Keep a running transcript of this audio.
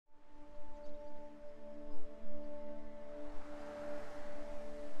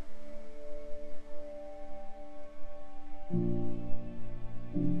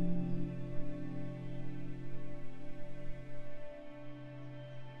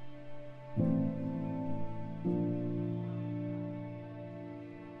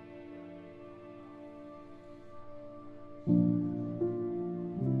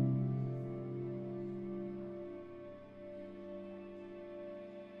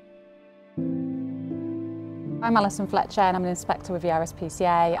I'm Alison Fletcher and I'm an inspector with the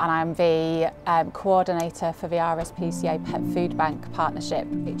RSPCA, and I'm the coordinator for the RSPCA Pet Food Bank Partnership,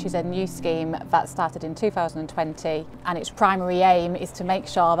 which is a new scheme that started in 2020, and its primary aim is to make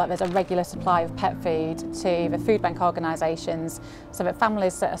sure that there's a regular supply of pet food to the food bank organisations so that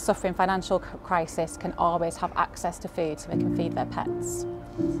families that are suffering financial crisis can always have access to food so they can feed their pets.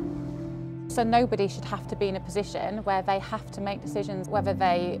 So nobody should have to be in a position where they have to make decisions whether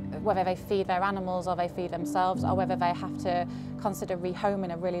they feed their animals or they feed themselves, or whether they have to consider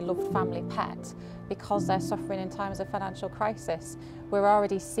rehoming a really loved family pet because they're suffering in times of financial crisis. We're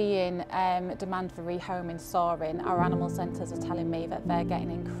already seeing demand for rehoming soaring. Our animal centres are telling me that they're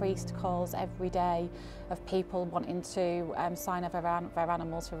getting increased calls every day of people wanting to sign up their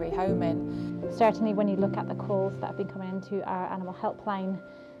animals for rehoming. Certainly when you look at the calls that have been coming into our animal helpline,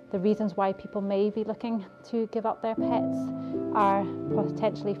 the reasons why people may be looking to give up their pets are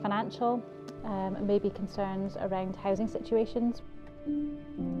potentially financial, maybe concerns around housing situations.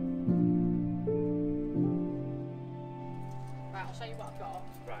 Right, I'll show you what I've got.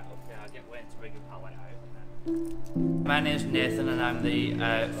 Right, okay, I'll get Wayne to bring a pallet out. My name's Nathan and I'm the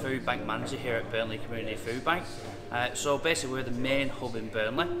food bank manager here at Burnley Community Food Bank. So basically we're the main hub in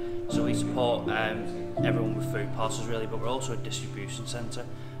Burnley, so we support everyone with food parcels really, but we're also a distribution centre,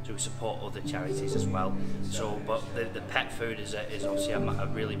 so we support other charities as well. So, but the pet food is obviously a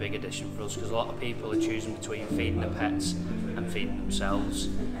really big addition for us, because a lot of people are choosing between feeding the pets and feeding themselves.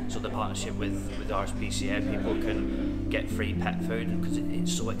 So the partnership with RSPCA, people can get free pet food because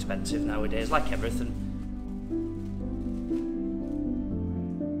it's so expensive nowadays, like everything.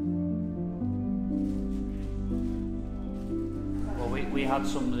 We had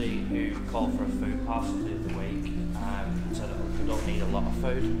somebody who called for a food parcel the other week and said, I don't need a lot of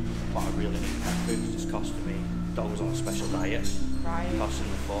food, but I really need pet food because it's costing me. The dog was on a special diet, costing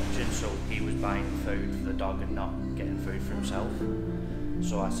him a fortune, so he was buying food for the dog and not getting food for himself.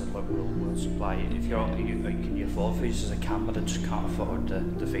 So I said, look, we'll supply it. If can you afford food? He says, I can, but I just can't afford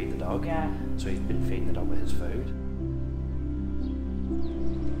to feed the dog. Yeah. So he's been feeding the dog with his food.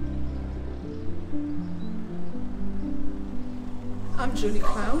 I'm Julie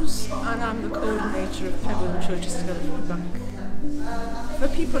Clowes and I'm the coordinator of Pet Women Churches Together Food Bank. For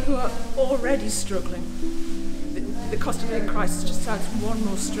people who are already struggling, the cost of living crisis just adds one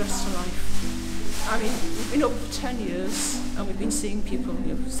more stress to life. I mean, we've been open for 10 years and we've been seeing people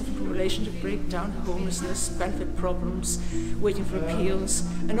suffering from relationship breakdown, homelessness, benefit problems, waiting for appeals,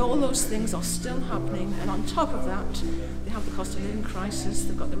 and all those things are still happening, and on top of that, they have the cost of living crisis,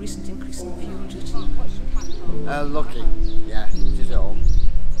 they've got the recent increase in fuel duty. Lucky, yeah, she's at home.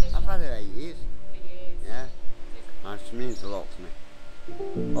 I've had her 8 years. Yeah, and she means a lot to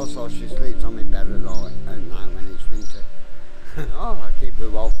me. Also, she sleeps on my bed at night when it's winter. Oh, I keep her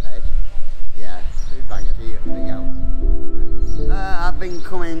well fed. Yeah, food bank here, big help. I've been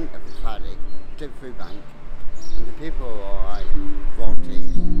coming every Friday to the food bank, and the people are alright,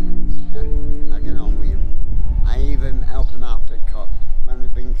 volunteers. Yeah, I get on with them. I even help them out at cars when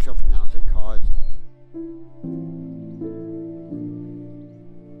they've been shopping out at cars.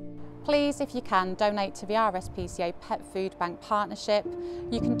 Please, if you can, donate to the RSPCA Pet Food Bank Partnership.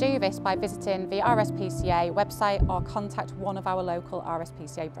 You can do this by visiting the RSPCA website or contact one of our local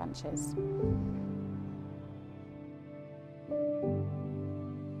RSPCA branches.